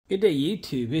Good day,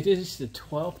 YouTube. It is the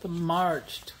 12th of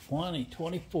March,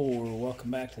 2024. Welcome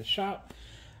back to the shop.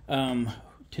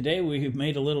 Today we've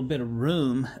made a little bit of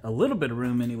room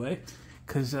anyway,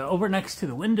 because over next to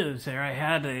the windows there I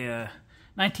had a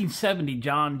 1970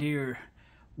 John Deere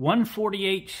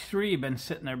 140H3. Been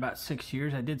sitting there about 6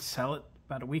 years. I did sell it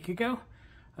about a week ago.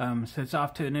 So it's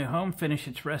off to a new home, finish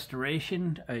its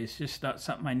restoration. It's just not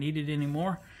something I needed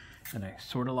anymore, and I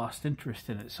sort of lost interest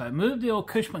in it. So I moved the old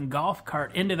Cushman golf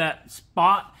cart into that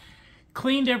spot,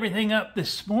 cleaned everything up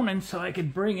this morning so I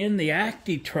could bring in the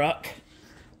Acty truck,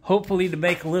 hopefully to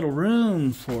make a little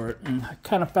room for it. And I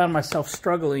kind of found myself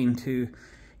struggling to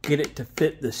get it to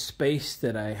fit the space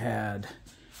that I had.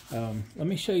 Let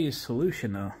me show you a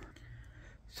solution though.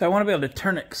 So I want to be able to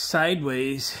turn it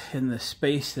sideways in the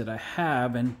space that I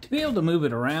have and to be able to move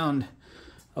it around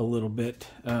a little bit.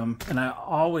 And I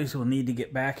always will need to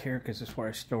get back here because it's where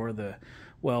I store the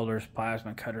welders,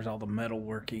 plasma cutters, all the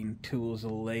metalworking tools, the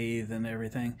lathe and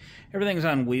everything. Everything's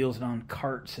on wheels and on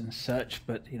carts and such,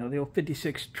 but you know, the old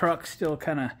 56 truck's still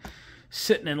kind of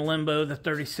sitting in limbo. The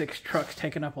 36 truck's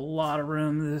taking up a lot of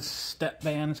room. This step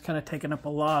van is kind of taking up a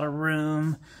lot of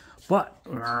room, but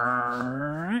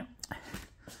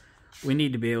we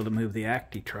need to be able to move the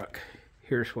Acty truck.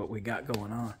 Here's what we got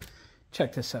going on.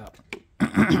 Check this out.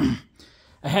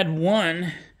 I had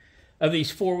one of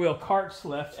these four-wheel carts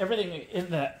left. Everything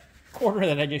in that quarter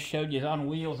that I just showed you is on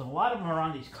wheels, and a lot of them are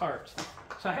on these carts.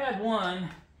 So I had one,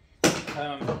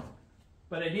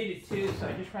 but I needed two, so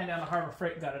I just ran down to Harbor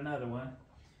Freight and got another one.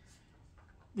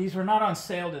 These were not on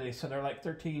sale today, so they're like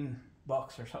 13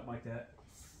 bucks or something like that.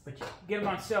 But you get them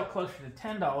on sale closer to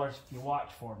 $10 if you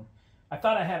watch for them. I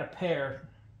thought I had a pair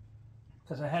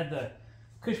because I had the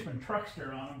Cushman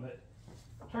Truckster on them, but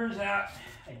turns out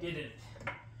I didn't.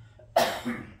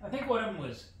 I think one of them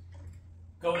was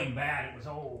going bad. It was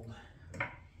old.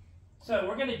 So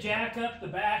we're going to jack up the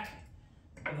back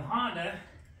of the Honda,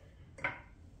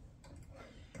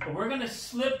 but we're going to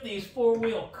slip these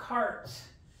four-wheel carts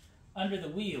under the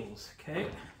wheels, okay?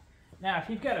 Now, if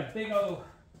you've got a big old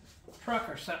truck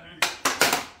or something,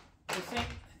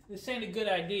 this ain't a good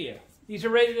idea. These are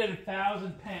rated at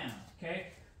 1,000 pounds, okay?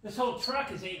 This whole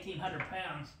truck is 1,800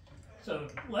 pounds, so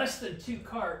less than two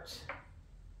carts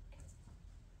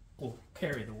will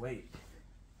carry the weight.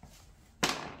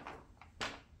 So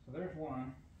there's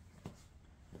one.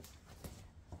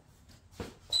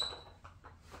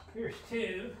 Here's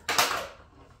two.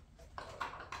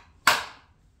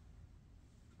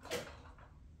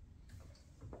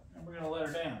 And we're going to let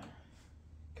her down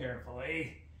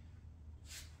carefully.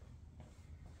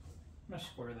 I'm going to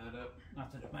square that up,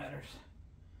 not that it matters.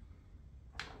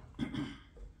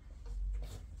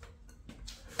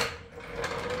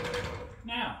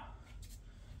 Now,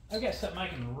 I've got something I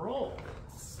can roll.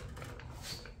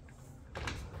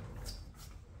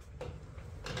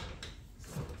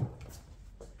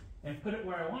 And put it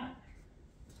where I want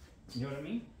it. You know what I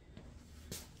mean?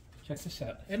 Check this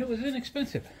out. And it was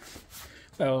inexpensive.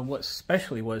 Well, what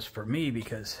especially was for me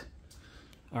because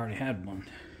I already had one.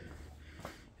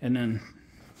 And then,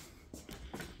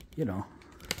 you know,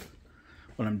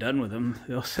 when I'm done with them,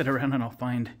 they'll sit around and I'll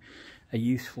find a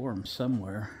use for them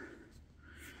somewhere.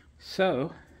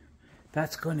 So,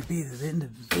 that's going to be the end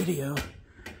of the video.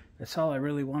 That's all I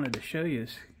really wanted to show you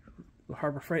is the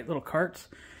Harbor Freight little carts.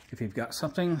 If you've got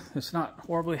something that's not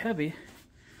horribly heavy,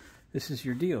 this is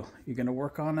your deal. You're going to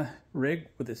work on a rig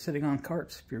with it sitting on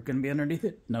carts. If you're going to be underneath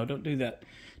it, no, don't do that.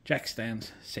 Jack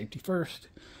stands, safety first.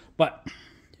 But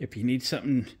if you need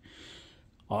something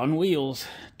on wheels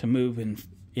to move in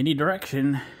any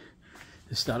direction,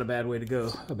 it's not a bad way to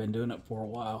go. I've been doing it for a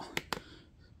while.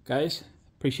 Guys,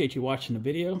 appreciate you watching the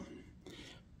video.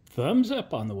 Thumbs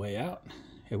up on the way out,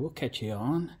 and we'll catch you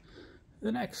on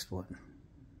the next one.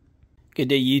 Good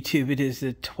day, YouTube. It is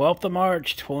the 12th of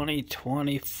March,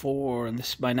 2024, and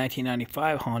this is my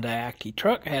 1995 Honda Acty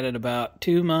truck. I had it about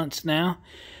 2 months now.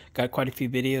 Got quite a few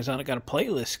videos on it. Got a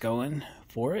playlist going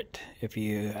for it. If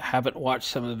you haven't watched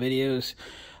some of the videos,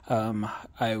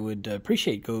 I would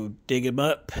appreciate go dig them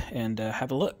up and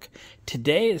have a look.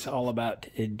 Today is all about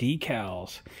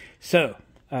decals. So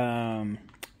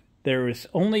there was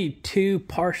only 2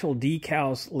 partial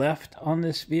decals left on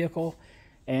this vehicle,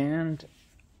 and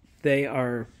they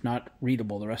are not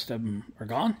readable. The rest of them are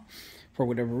gone for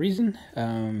whatever reason.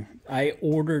 I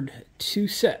ordered 2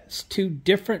 sets, 2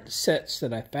 different sets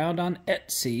that I found on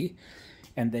Etsy.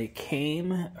 And they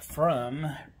came from,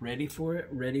 ready for it,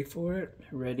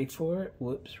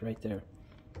 whoops, right there,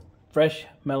 Fresh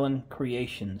Melon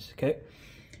Creations, okay?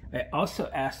 I also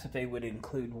asked if they would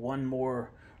include one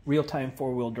more real-time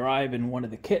four-wheel drive in one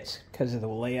of the kits because of the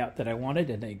layout that I wanted,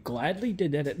 and they gladly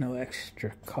did that at no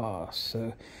extra cost.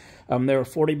 So they were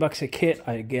 $40 a kit.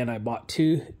 I bought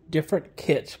 2 different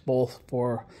kits, both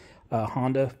for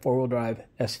Honda four-wheel drive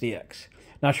SDX.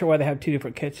 Not sure why they have 2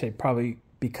 different kits. They probably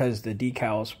because the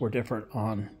decals were different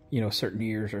on, you know, certain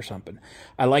years or something.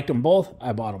 I liked them both.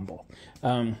 I bought them both.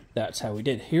 That's how we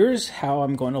did. Here's how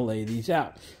I'm going to lay these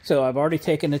out. So I've already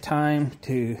taken the time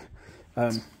to,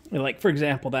 like for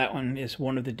example, that one is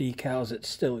one of the decals that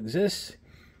still exists.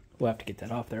 We'll have to get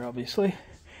that off there, obviously.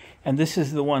 And this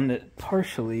is the one that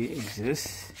partially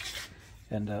exists.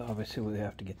 And obviously we'll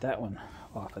have to get that one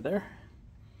off of there.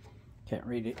 Can't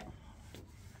read it.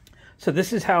 So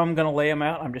this is how I'm going to lay them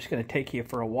out. I'm just going to take you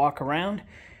for a walk around,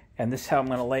 and this is how I'm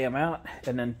going to lay them out.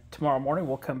 And then tomorrow morning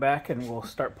we'll come back and we'll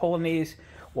start pulling these.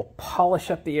 We'll polish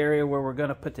up the area where we're going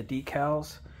to put the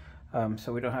decals,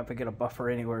 so we don't have to get a buffer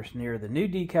anywhere near the new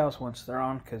decals once they're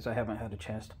on, because I haven't had a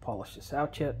chance to polish this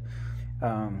out yet.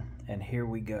 And here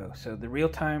we go. So the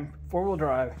real-time four-wheel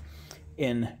drive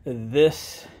in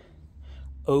this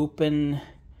open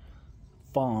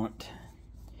font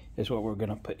is what we're going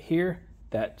to put here.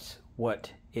 That's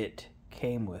what it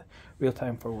came with.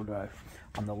 Real-time four-wheel drive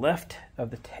on the left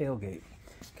of the tailgate.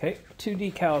 Okay, 2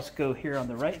 decals go here on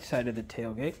the right side of the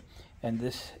tailgate, and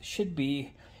this should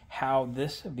be how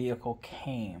this vehicle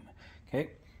came.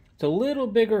 Okay, it's a little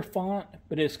bigger font,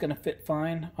 but it's going to fit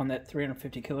fine on that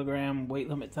 350 kilogram weight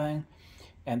limit thing.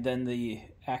 And then the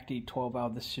Acty 12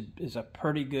 valve, this is a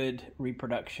pretty good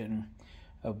reproduction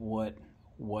of what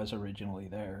was originally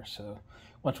there. So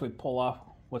once we pull off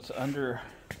what's under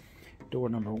door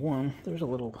number 1, there's a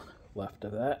little left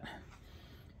of that.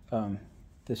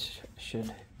 This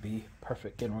should be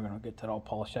perfect, and we're going to get that all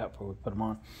polished out before we put them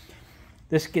on.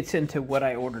 This gets into what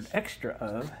I ordered extra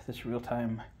of, this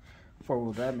real-time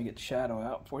four-wheel drive. Let me get the shadow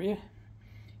out for you,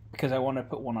 because I wanted to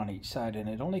put one on each side, and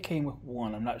it only came with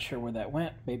one. I'm not sure where that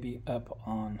went. Maybe up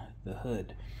on the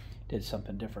hood. Did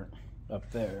something different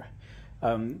up there.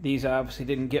 These I obviously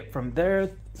didn't get from there.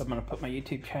 I'm going to put my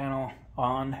YouTube channel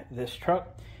on this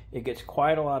truck. It gets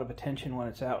quite a lot of attention when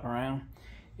it's out and around.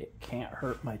 It can't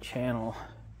hurt my channel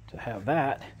to have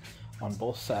that on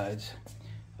both sides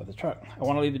of the truck. I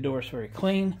want to leave the doors very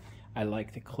clean. I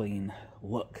like the clean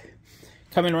look.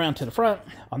 Coming around to the front,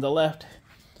 on the left,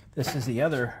 this is the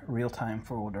other real-time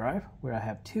four-wheel drive, where I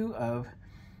have 2 of.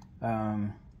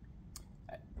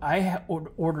 I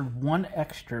ordered one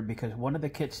extra because one of the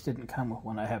kits didn't come with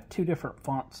one. I have 2 different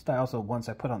font styles, of ones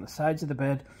I put on the sides of the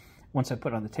bed, ones I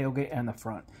put on the tailgate and the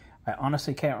front. I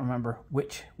honestly can't remember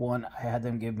which one I had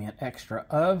them give me an extra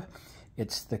of.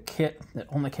 It's the kit that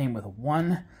only came with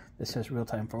 1. This says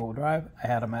real-time four-wheel drive. I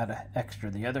had them at an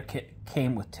extra. The other kit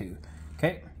came with 2.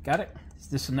 Okay, got it?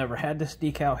 This has never had this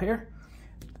decal here.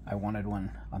 I wanted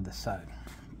one on this side.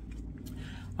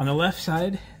 On the left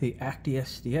side, the Acty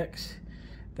SDX.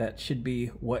 That should be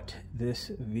what this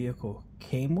vehicle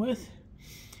came with.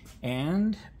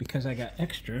 And because I got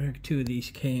extra, 2 of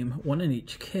these came, 1 in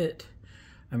each kit.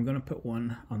 I'm going to put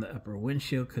one on the upper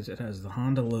windshield because it has the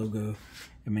Honda logo.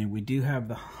 I mean, we do have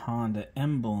the Honda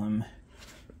emblem,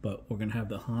 but we're going to have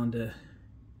the Honda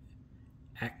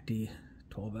Acty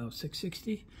 12 valve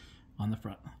 660 on the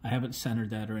front. I haven't centered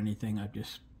that or anything. I've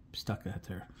just stuck that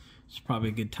there. It's probably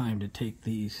a good time to take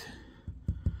these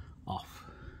off.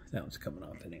 That one's coming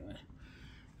off anyway.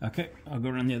 Okay, I'll go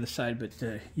around the other side, but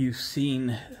you've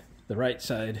seen the right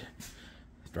side,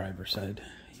 driver's side.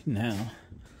 Now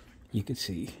you can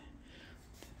see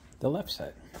the left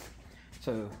side.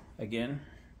 So again,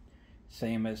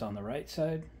 same as on the right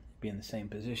side, be in the same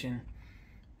position,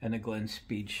 and the Glen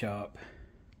Speed Shop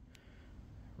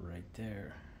right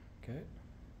there. Okay.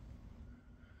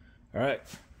 All right,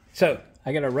 so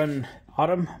I gotta run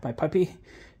Autumn, my puppy,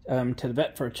 to the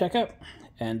vet for a checkup,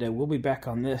 and we'll be back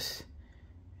on this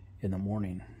in the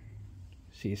morning.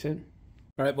 See you soon.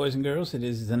 All right, boys and girls, it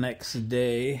is the next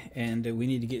day, and we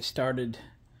need to get started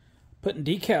putting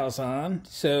decals on.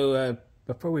 So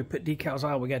before we put decals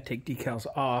on, we got to take decals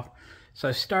off. So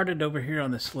I started over here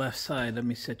on this left side. Let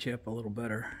me set you up a little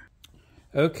better.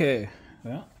 Okay,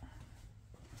 well,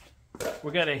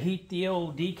 we got to heat the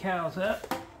old decals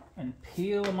up and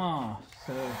peel them off.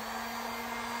 So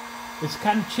it's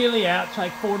kind of chilly out. It's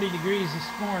like 40 degrees this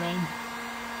morning.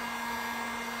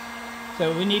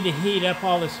 So we need to heat up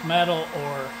all this metal,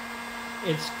 or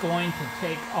it's going to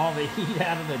take all the heat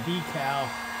out of the decal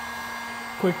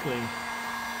quickly.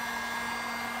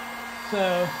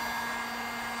 So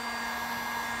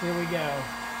here we go.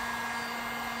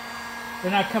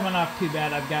 They're not coming off too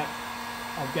bad. I've got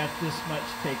this much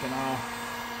taken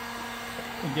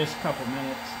off in just a couple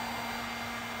minutes.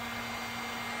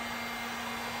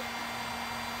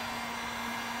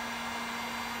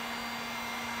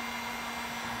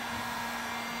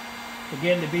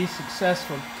 Again, to be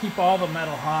successful, keep all the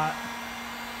metal hot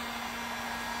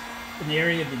in the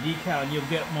area of the decal, and you'll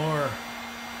get more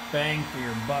bang for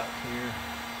your buck here.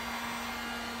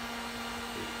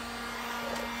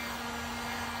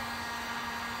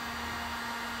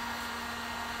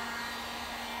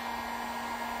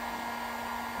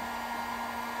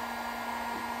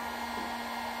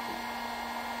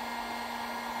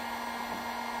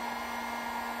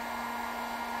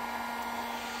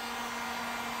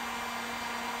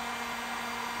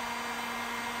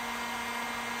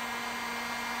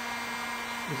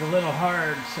 It was a little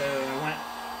hard, so I went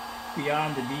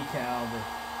beyond the decal to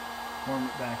warm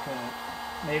it back up.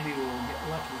 Maybe we'll get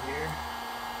lucky here.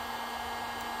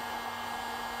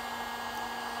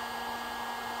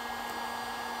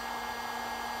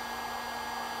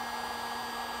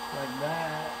 Like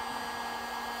that.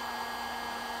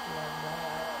 Like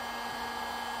that.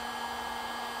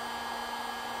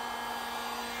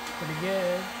 Pretty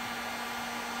good.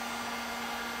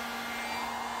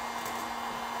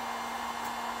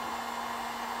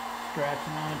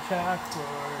 Scratching on a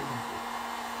chalkboard.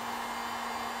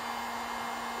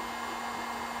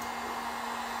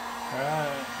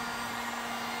 Alright.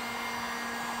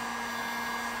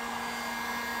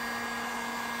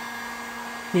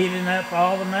 Heating up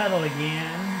all the metal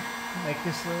again. Make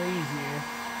this a little easier.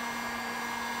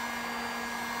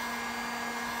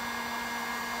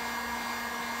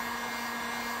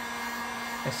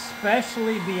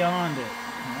 Especially beyond it.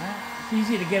 Right? It's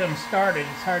easy to get them started.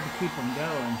 It's hard to keep them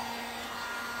going.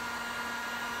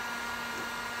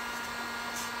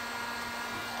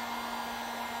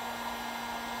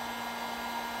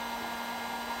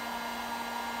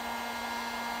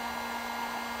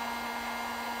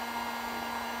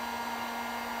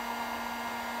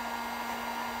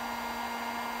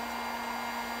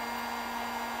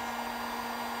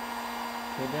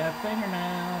 Good to have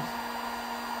fingernails.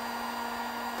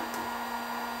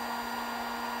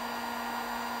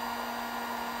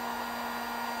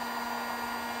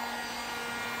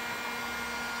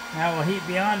 Now we'll heat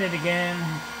beyond it again.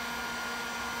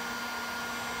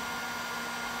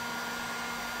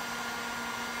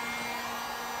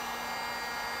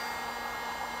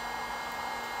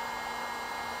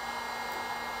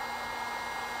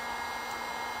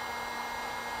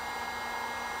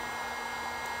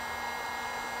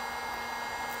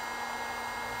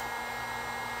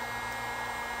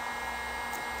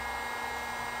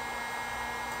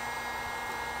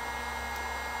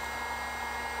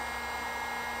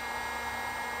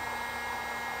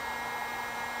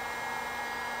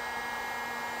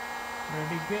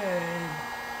 Pretty good.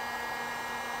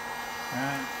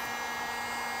 Alright.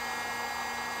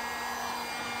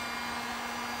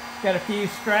 Got a few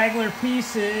straggler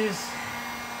pieces.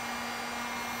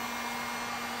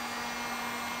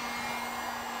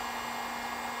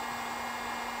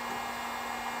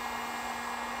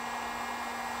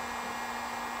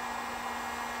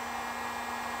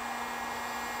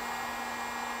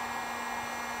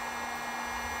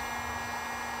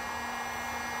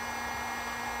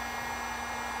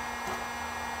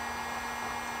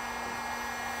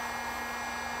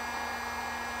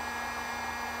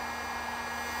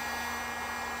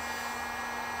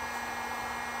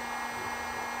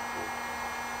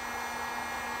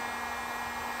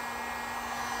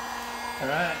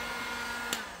 Alright,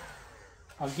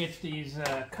 I'll get these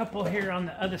couple here on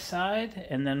the other side,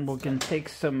 and then we can take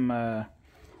some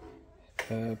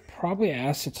probably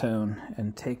acetone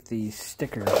and take these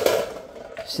stickers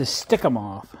to stick them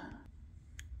off.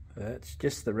 That's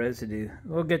just the residue.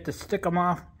 We'll get to stick them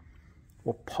off.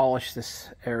 We'll polish this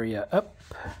area up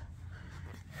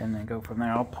and then go from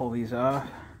there. I'll pull these off.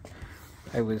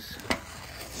 I was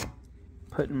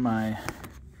putting my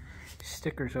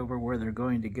stickers over where they're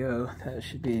going to go. That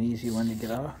should be an easy one to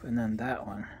get off, and then that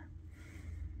one.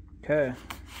 Okay,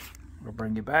 we'll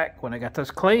bring you back when I got those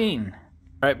clean.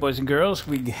 All right, boys and girls,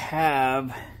 we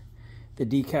have the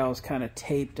decals kind of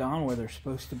taped on where they're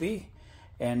supposed to be,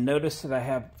 and notice that I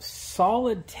have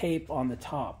solid tape on the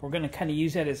top. We're going to kind of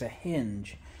use that as a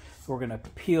hinge. We're going to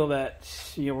peel that,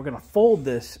 we're going to fold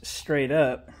this straight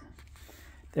up.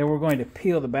 Then we're going to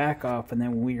peel the back off, and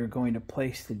then we are going to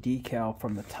place the decal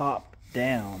from the top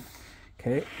down.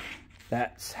 Okay,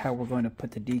 that's how we're going to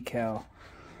put the decal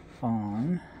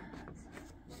on.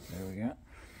 There we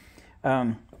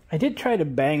go. I did try to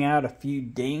bang out a few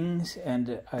dings,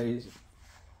 and I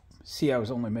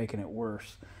was only making it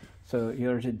worse. So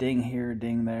there's a ding here, a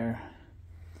ding there,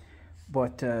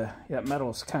 but that metal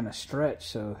is kind of stretched,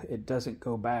 so it doesn't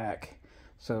go back.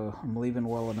 So I'm leaving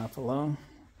well enough alone.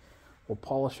 We'll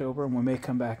polish over them. We may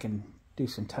come back and do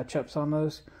some touch-ups on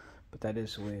those, but that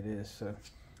is the way it is. So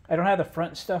I don't have the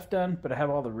front stuff done, but I have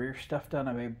all the rear stuff done.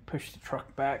 I may push the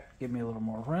truck back, give me a little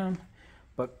more room.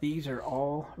 But these are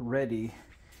all ready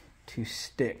to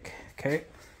stick, okay?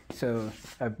 So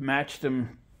I've matched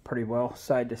them pretty well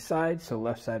side to side. So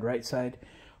left side, right side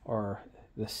are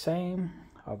the same.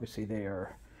 Obviously they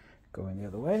are going the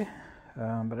other way.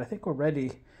 But I think we're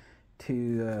ready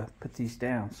to put these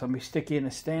down. So let me stick you in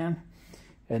a stand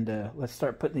and let's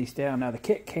start putting these down. Now the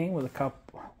kit came with a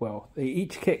couple, well,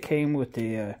 each kit came with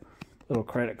the little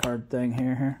credit card thing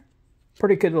here.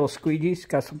 Pretty good little squeegees,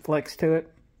 got some flex to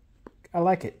it. I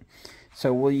like it.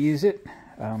 So we'll use it.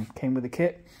 Came with the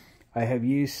kit. I have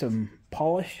used some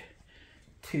polish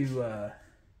to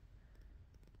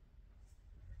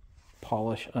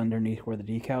polish underneath where the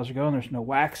decals are going. There's no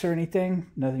wax or anything,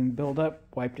 nothing build up.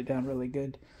 Wiped it down really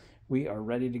good. We are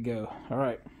ready to go. All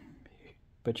right,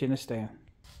 put you in a stand.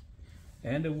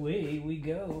 And away we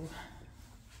go.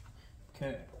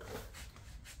 Okay.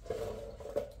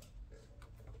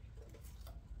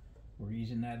 We're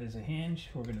using that as a hinge.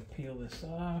 We're going to peel this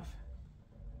off.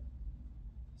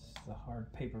 This is the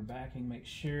hard paper backing. Make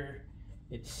sure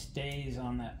it stays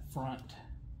on that front.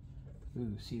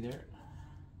 Ooh, see there?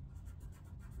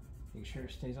 Make sure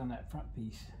it stays on that front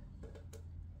piece.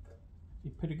 If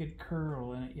you put a good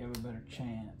curl in it, you have a better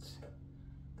chance.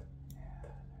 Yeah,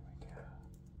 there we go.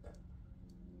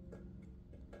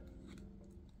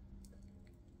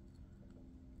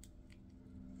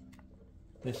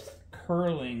 This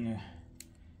curling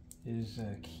is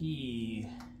a key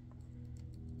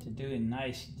to doing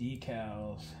nice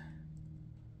decals,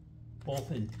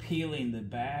 both in peeling the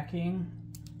backing,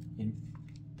 in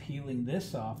peeling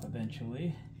this off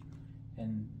eventually,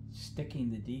 and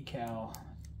sticking the decal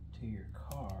to your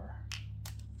car.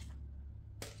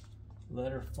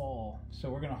 Let her fall. So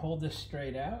we're going to hold this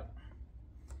straight out.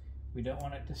 We don't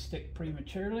want it to stick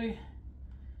prematurely.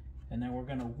 And then we're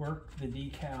going to work the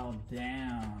decal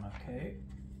down, okay?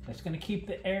 That's going to keep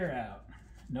the air out.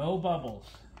 No bubbles,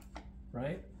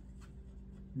 right?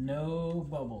 No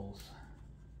bubbles.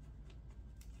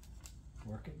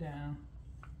 Work it down.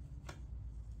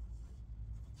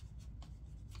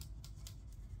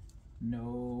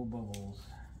 No bubbles.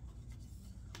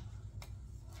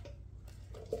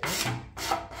 Okay.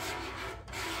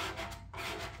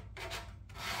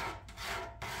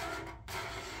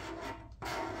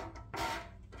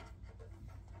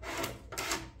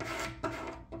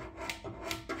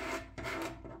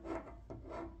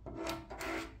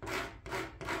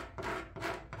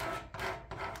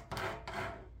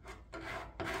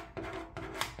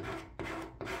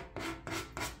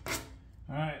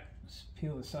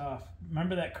 Peel this off.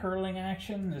 Remember that curling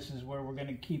action? This is where we're going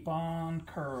to keep on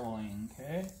curling,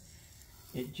 okay?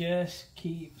 It just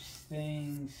keeps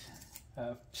things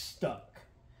stuck.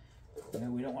 You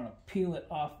know, we don't want to peel it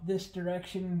off this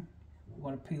direction. We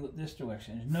want to peel it this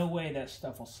direction. There's no way that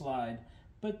stuff will slide,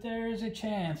 but there is a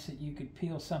chance that you could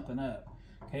peel something up.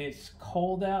 Okay, it's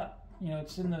cold out. You know,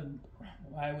 it's in the,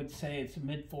 I would say it's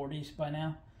mid-40s by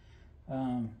now.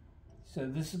 So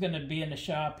this is going to be in the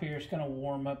shop here. It's going to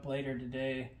warm up later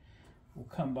today. We'll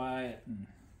come by it and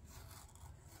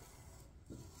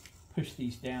push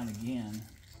these down again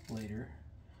later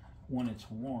when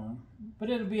it's warm. But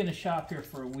it'll be in the shop here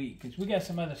for a week because we got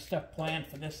some other stuff planned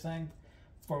for this thing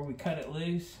before we cut it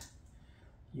loose.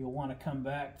 You'll want to come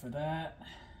back for that.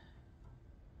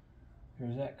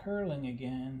 There's that curling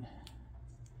again.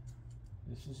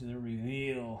 This is the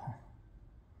reveal.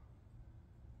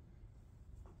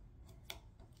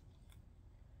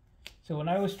 So when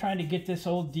I was trying to get this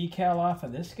old decal off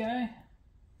of this guy,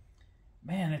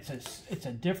 man, it's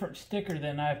a different sticker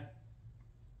than I've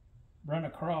run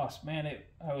across. Man, it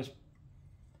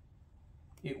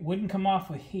wouldn't come off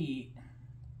with heat.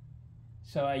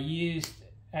 So I used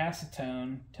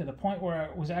acetone to the point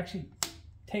where I was actually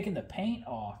taking the paint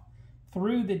off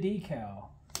through the decal.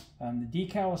 The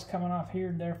decal was coming off here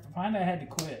and there. Finally I had to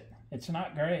quit. It's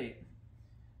not great.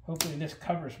 Hopefully this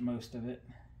covers most of it.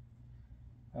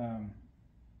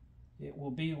 It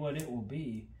will be what it will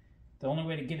be. The only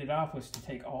way to get it off was to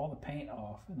take all the paint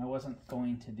off, and I wasn't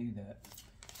going to do that.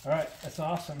 All right, that's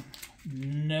awesome.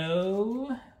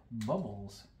 No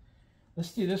bubbles.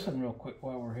 Let's do this one real quick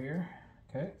while we're here.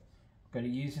 Okay, got to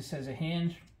use this as a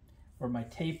hinge where my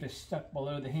tape is stuck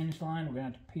below the hinge line. We're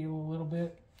going to have to peel a little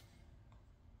bit.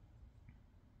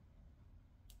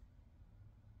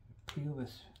 Peel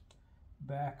this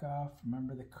back off.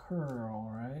 Remember the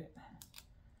curl, right?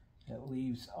 That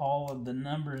leaves all of the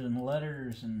numbers and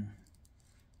letters and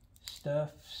stuff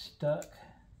stuck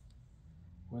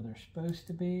where they're supposed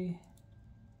to be.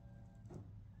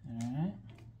 All right.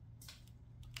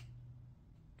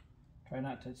 Try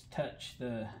not to touch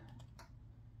the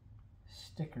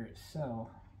sticker itself,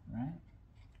 right?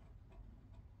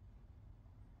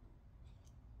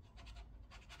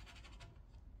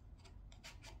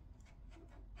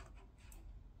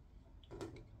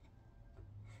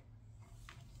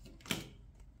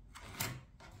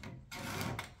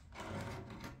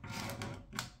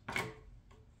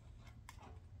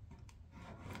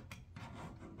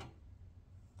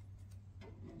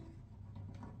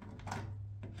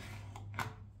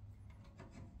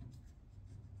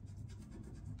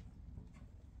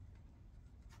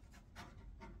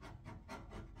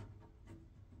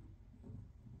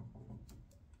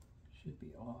 Should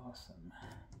be awesome.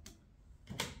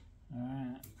 All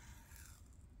right.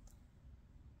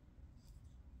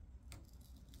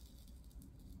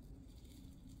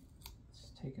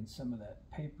 It's taking some of that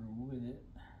paper with it.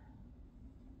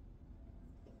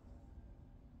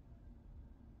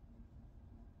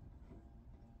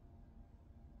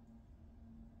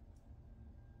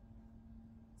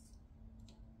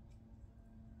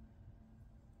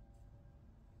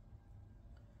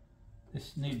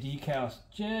 This new decal's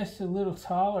just a little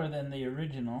taller than the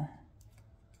original.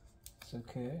 It's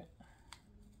okay.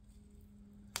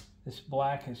 This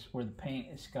black is where the paint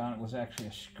is gone. It was actually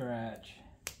a scratch.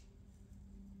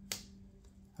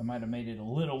 I might have made it a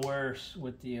little worse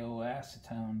with the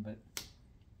acetone, but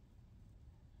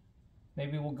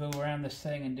maybe we'll go around this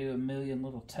thing and do a million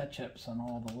little touch-ups on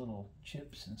all the little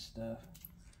chips and stuff.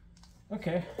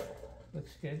 Okay,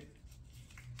 looks good.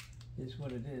 Is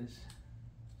what it is.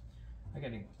 I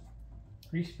got a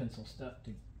grease pencil stuff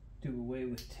to do away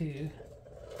with too.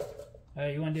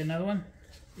 You want to do another one?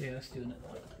 Yeah, let's do another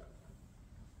one.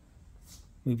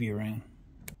 Move you around.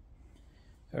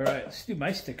 All right, let's do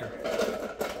my sticker.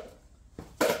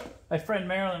 My friend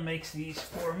Marilyn makes these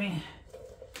for me.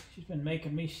 She's been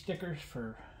making me stickers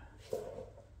for a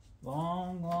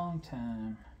long, long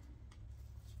time.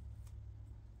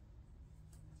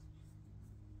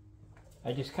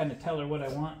 I just kind of tell her what I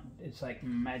want. It's like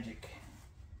magic.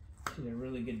 She did a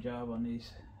really good job on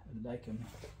these. I like them.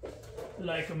 I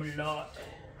like them a lot.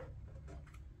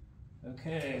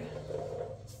 Okay.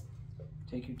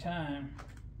 Take your time.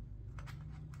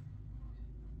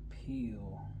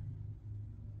 Peel.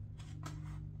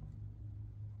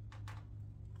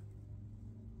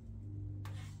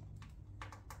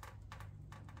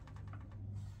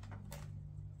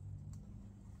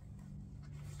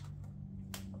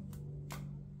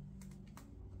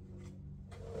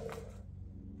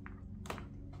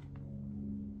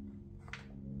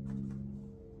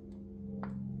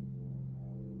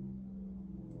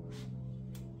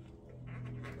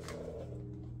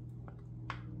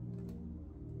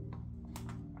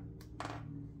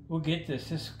 We'll get this.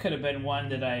 This could have been one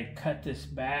that I cut this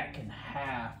back in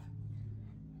half.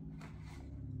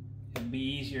 It'd be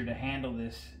easier to handle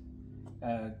this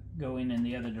going in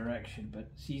the other direction, but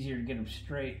it's easier to get them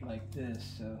straight like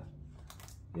this. So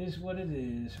it is what it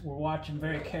is. We're watching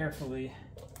very carefully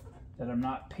that I'm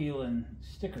not peeling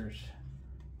stickers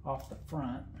off the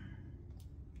front.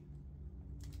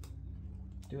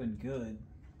 Doing good.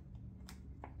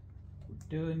 We're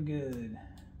doing good.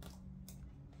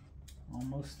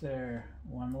 Almost there.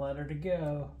 One letter to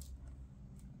go.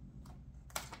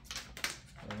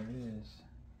 There it is.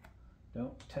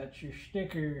 Don't touch your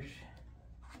stickers.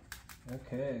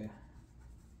 Okay.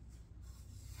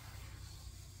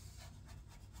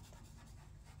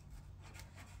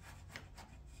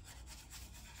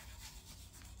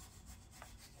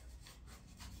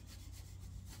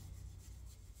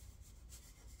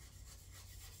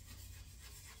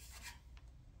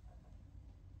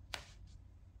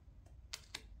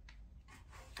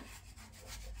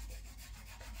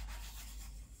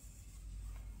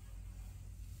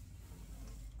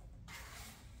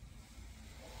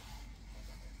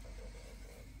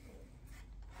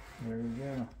 There we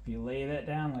go. If you lay that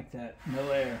down like that, no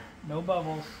air, no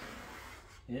bubbles,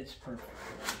 it's perfect.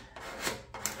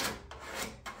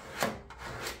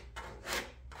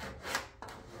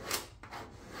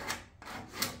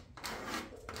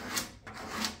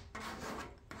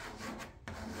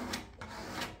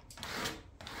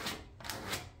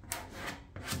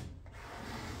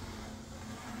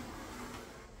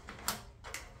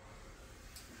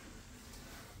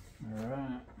 All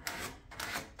right.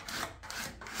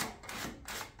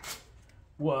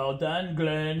 Well done,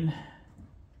 Glenn.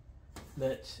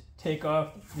 Let's take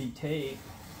off the tape.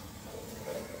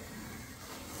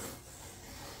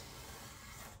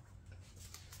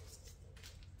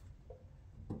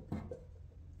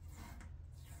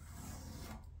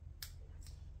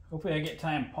 Hopefully I get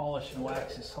time to polish and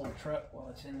wax this whole truck while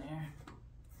it's in here.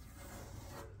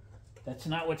 That's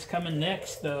not what's coming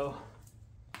next, though.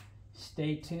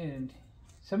 Stay tuned.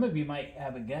 Some of you might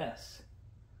have a guess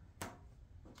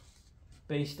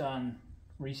based on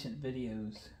recent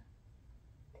videos.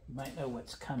 You might know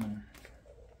what's coming.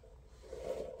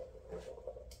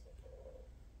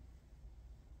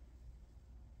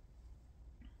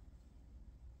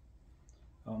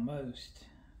 Almost.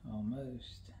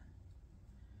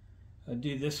 I'll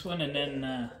do this one, and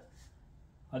then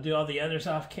I'll do all the others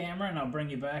off camera, and I'll bring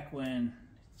you back when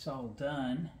it's all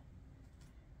done.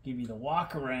 Give you the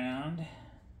walk around.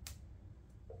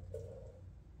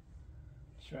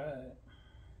 That's right.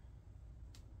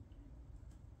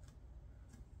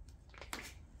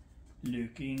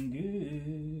 Looking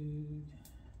good.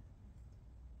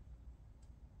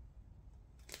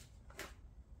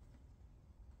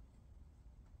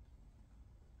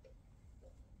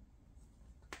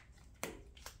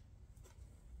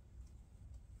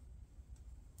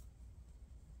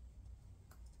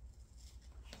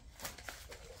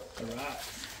 All right.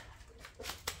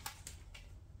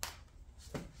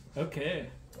 Okay.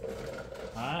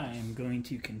 I am going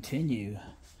to continue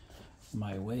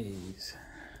my ways.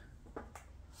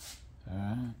 All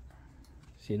right.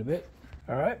 See you in a bit.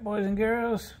 All right, boys and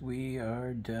girls, we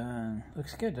are done.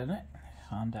 Looks good, doesn't it?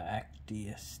 Honda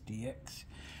Acty SDX.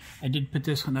 I did put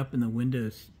this one up in the window.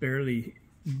 It's barely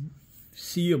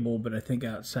seeable, but I think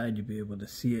outside you'll be able to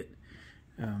see it.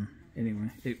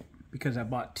 Anyway, because I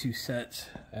bought 2 sets,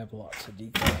 I have lots of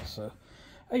decals, so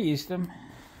I used them.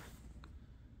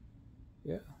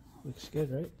 Yeah, looks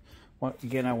good, right?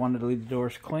 Again, I wanted to leave the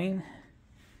doors clean.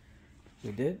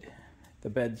 We did. The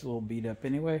bed's a little beat up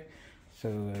anyway, so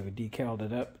we decaled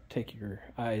it up. Take your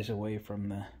eyes away from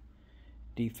the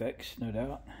defects, no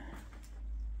doubt.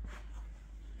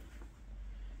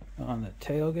 On the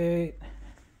tailgate.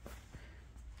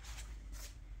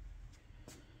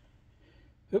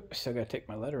 Oops, still gotta take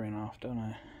my lettering off, don't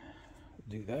I?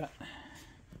 Do that.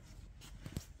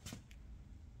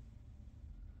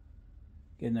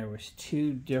 Again, there was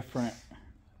 2 different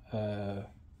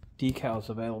decals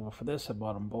available for this. I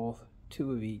bought them both,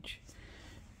 2 of each,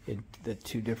 in the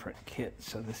 2 different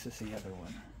kits. So this is the other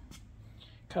one.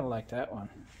 Kind of like that one,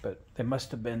 but they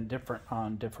must have been different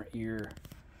on different year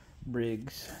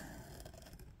rigs.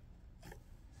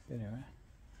 Anyway,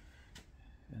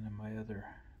 and then my other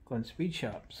Glen Speed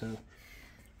Shop. So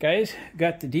guys,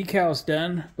 got the decals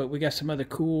done, but we got some other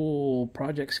cool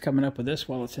projects coming up with this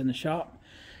while it's in the shop.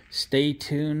 Stay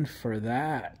tuned for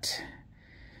that.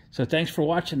 So thanks for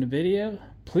watching the video.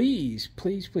 Please,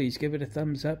 please, please give it a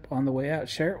thumbs up on the way out.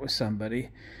 Share it with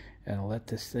somebody, and let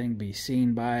this thing be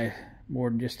seen by more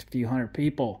than just a few hundred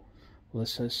people.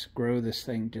 Let's just grow this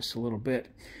thing just a little bit.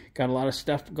 Got a lot of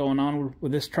stuff going on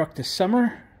with this truck this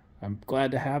summer. I'm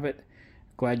glad to have it.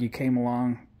 Glad you came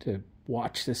along to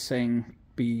watch this thing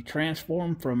be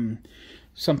transformed from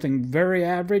something very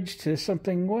average to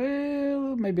something,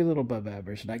 well, maybe a little above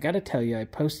average. And I got to tell you, I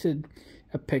posted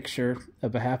a picture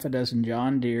of a half a dozen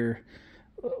John Deere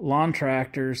lawn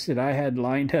tractors that I had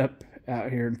lined up out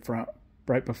here in front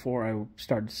right before I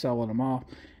started selling them off.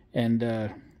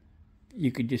 And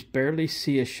you could just barely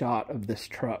see a shot of this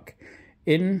truck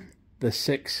in the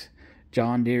 6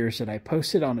 John Deeres that I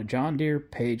posted on a John Deere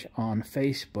page on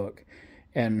Facebook.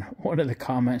 And one of the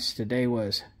comments today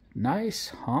was, "Nice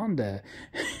Honda."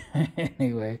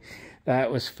 Anyway,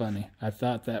 that was funny. I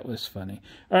thought that was funny.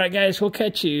 All right, guys, we'll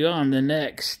catch you on the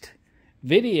next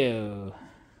video.